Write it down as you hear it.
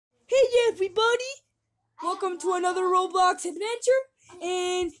everybody! Welcome to another Roblox adventure,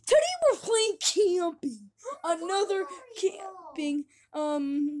 and today we're playing camping. Another camping,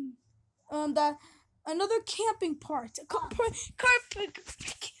 another camping part 3.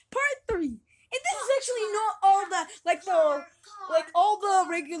 And this is actually not all all the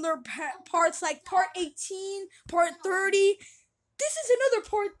regular parts, like part 18, part 30. This is another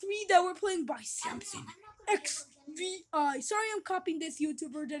part 3 that we're playing by Samson XVI. Sorry I'm copying this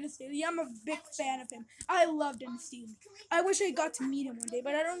YouTuber, Dennis Daly. I'm a big fan of him. I love Dennis Daly. I wish I got to meet him one day,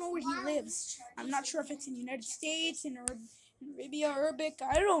 but I don't know where he lives. I'm not sure if it's in the United States, in Arabia, Arabic.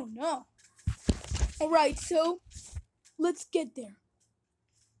 I don't know. Alright, so let's get there.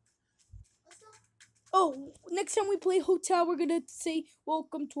 Oh, next time we play hotel, we're gonna say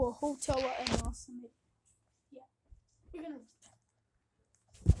welcome to a hotel and awesome. Yeah, we're gonna.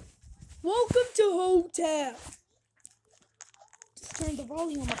 Welcome to hotel. Just turn the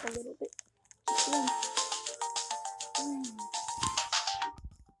volume up a little bit.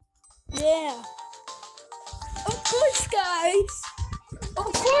 Yeah. Of course, guys.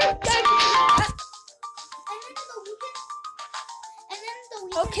 Of course, guys.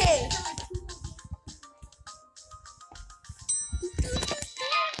 Okay.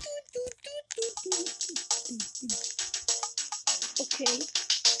 Okay.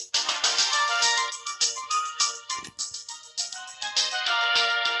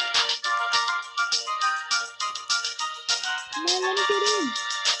 Come on, let me get in.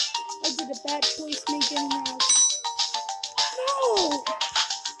 I did a bad choice making out. No!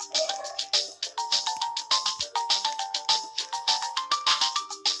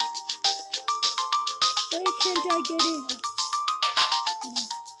 Why can't I get in?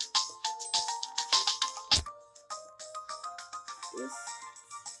 This.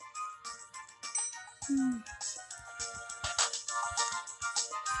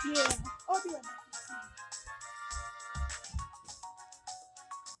 Yeah, I'll be right back.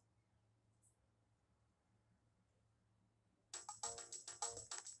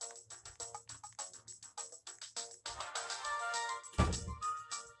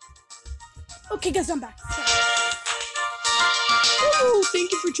 Okay, guys, I'm back. Oh,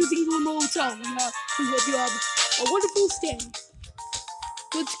 thank you for choosing Remote Hotel. We hope you have a wonderful stay.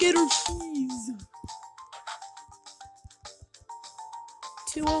 Let's get our keys.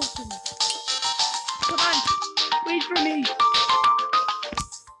 2 open. Come on, wait for me.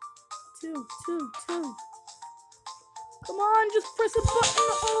 2. Come on, just press a button.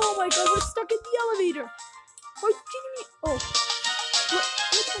 Oh my God, we're stuck in the elevator. Are you kidding me? Oh, what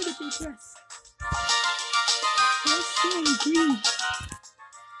kind of they press? Let's see, green.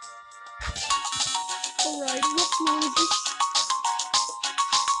 Alright, what floor is this?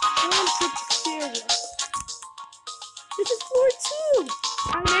 One trip stairwell. This is floor 2!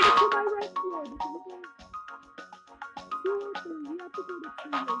 I made it to my right floor. This is we have to go to 2.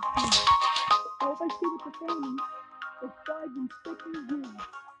 I hope I stay with the family. It's 5 inspecting room.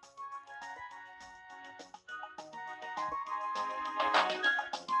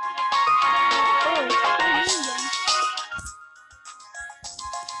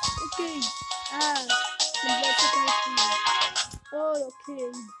 Okay. Oh,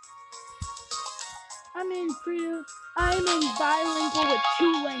 okay. I'm in bilingual with 2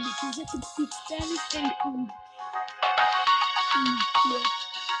 languages. I can speak Spanish and English.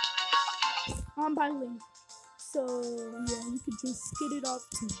 Yeah. I'm bilingual. So, yeah, you can just get it off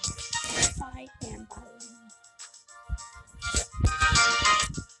too. I am bilingual.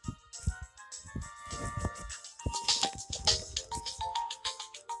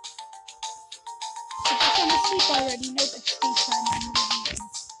 I'm asleep already. No, but stay time.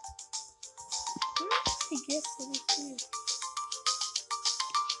 I guess it is here.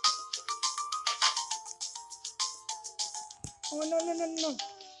 Oh, no.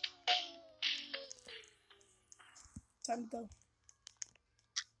 Time to go.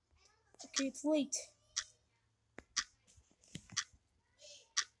 Okay, it's late.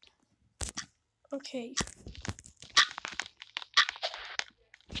 Okay.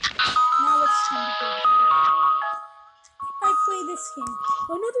 Now let's try to go. I play this game.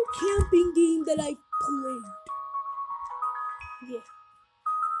 Another camping game that I played. Yeah.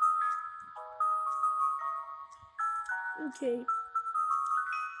 Okay.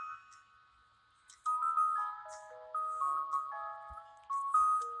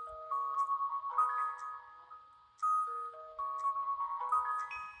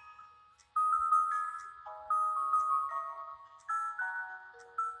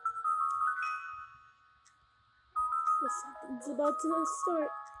 Something's about to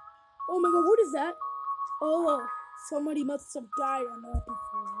start. Oh my God, what is that? Oh, somebody must have died on that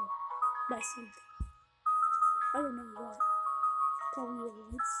before. My something. I don't know what. Probably the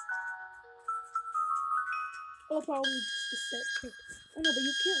lights. Oh, probably just reset kick. Oh no, but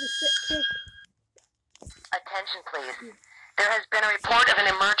you can't reset kick. Attention, please. There has been a report of an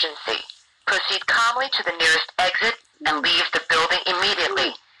emergency. Proceed calmly to the nearest exit and leave the building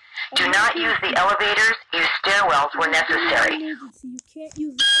immediately. Do not use the elevators. Use stairwells where necessary. Emergency. You can't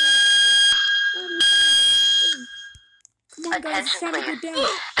use the elevator. Come on, guys, it's time to go down.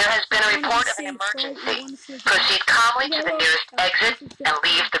 There has been a report of an emergency. Proceed calmly to the nearest exit and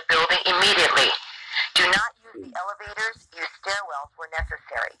leave the building immediately. Do not use the elevators. Use stairwells where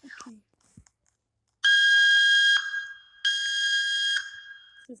necessary.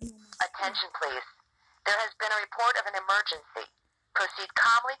 Okay. Attention, please. There has been a report of an emergency. Proceed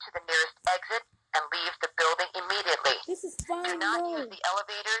calmly to the nearest exit and leave the building immediately. This is fine. Do not use the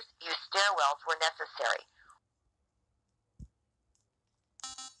elevators. Use stairwells where necessary.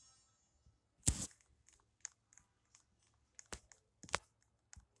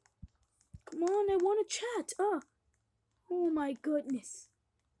 Come on, I want to chat. Oh my goodness.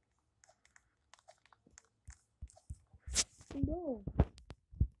 No.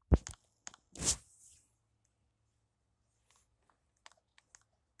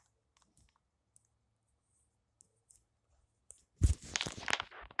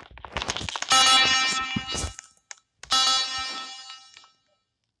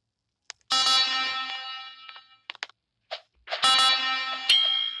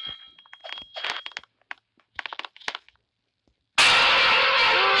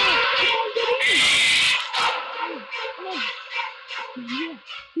 Yeah,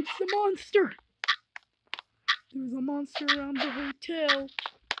 it's the monster. There's a monster around the hotel.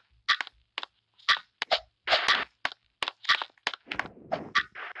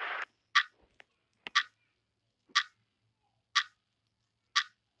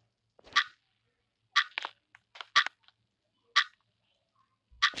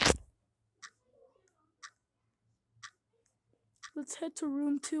 Let's head to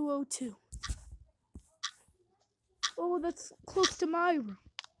room 202. Oh, that's close to my room.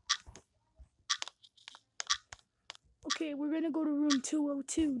 Okay, we're gonna go to room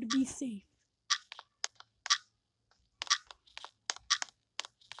 202 to be safe.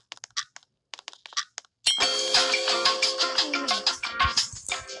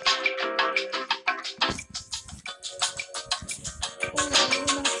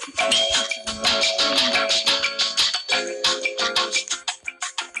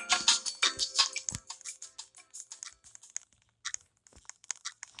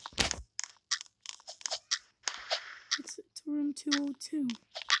 It's to room 202.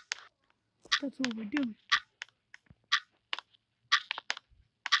 That's what we're doing.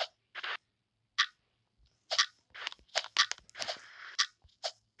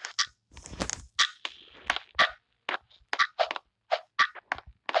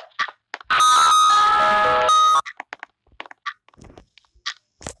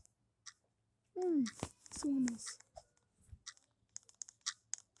 Someone else.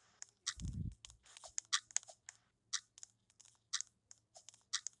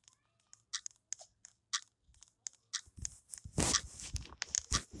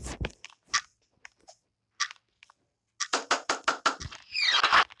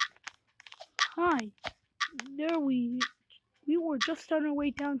 Hi. There we were just on our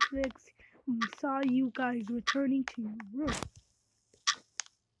way down to the exit when we saw you guys returning to your room.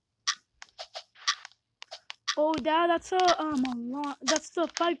 Oh, Dad, that's alarm. That's the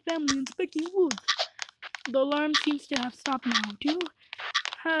 5 family in Specky Woods. The alarm seems to have stopped now. Do you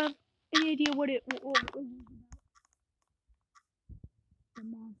have any idea what it was about? The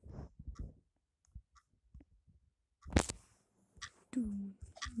monster. Do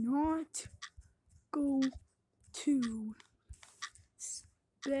not go to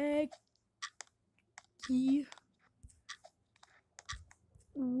Specky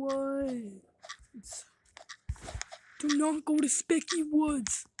Woods. Do not go to Specky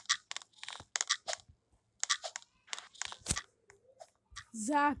Woods.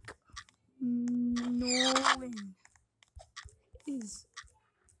 Zach Nolan is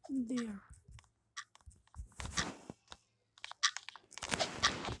there.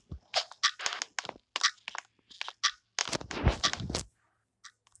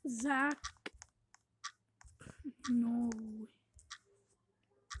 Zach Nolan.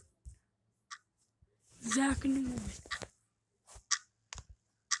 Zach Nolan.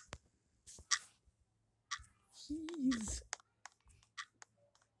 He's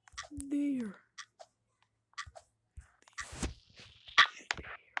there.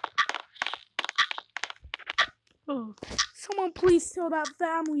 Oh, someone please please tell that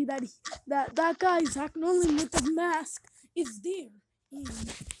family that that guy Zach Nolan with the mask is there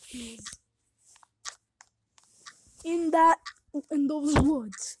in those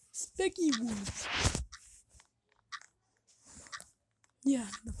woods, sticky woods. Yeah,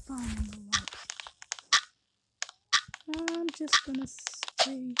 the found in the lobby. I'm just gonna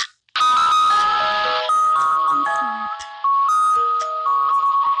stay.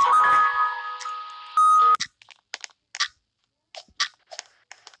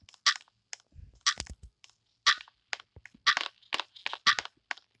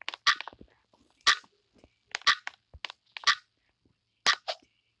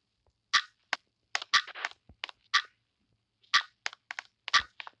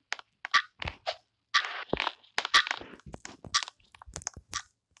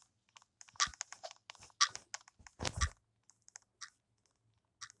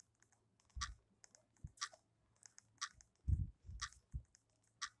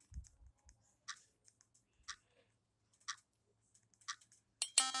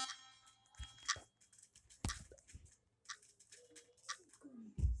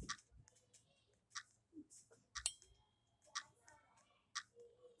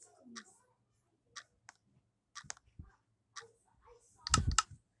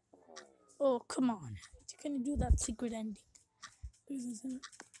 Oh, come on. You're gonna do that secret ending. This is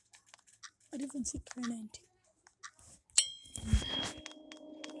a different secret ending.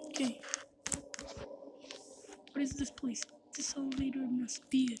 Okay. What is this place? This elevator must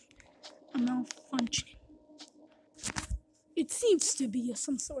be a malfunction. It seems to be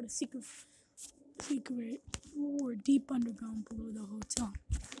some sort of secret floor deep underground below the hotel.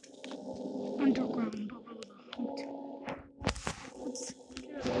 Underground below the hotel. Let's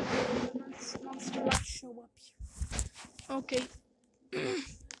get this monster might show up here. Okay.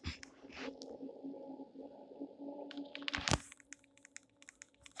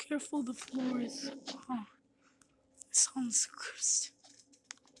 Careful, the floor is. Oh, it sounds cursed.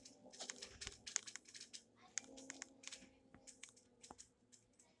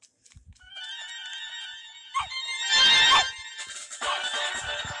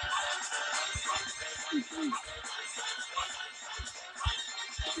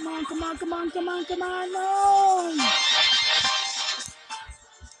 Come on, no!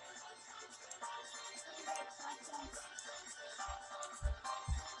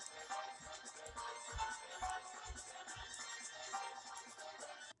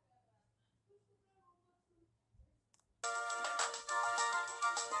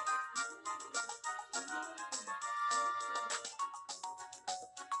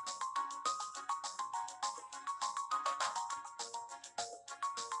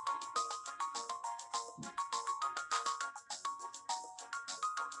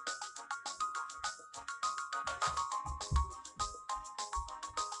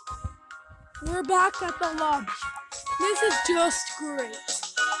 We're back at the lobby. This is just great.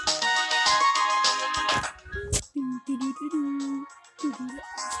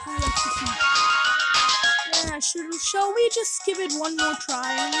 Yeah, shall we just give it one more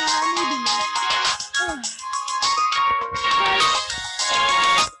try? Maybe not.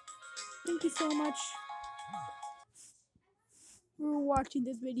 Guys, thank you so much for watching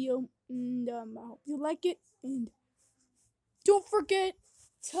this video, and I hope you like it. And don't forget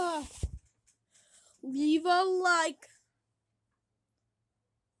to leave a like.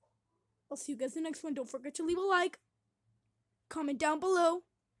 I'll see you guys in the next one. Don't forget to leave a like, comment down below,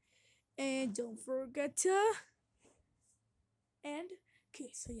 and don't forget to okay,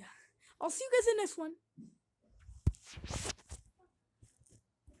 so yeah, I'll see you guys in the next one.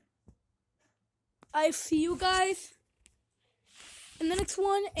 I see you guys in the next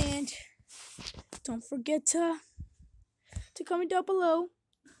one, and don't forget to comment down below,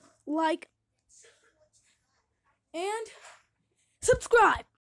 like, and subscribe.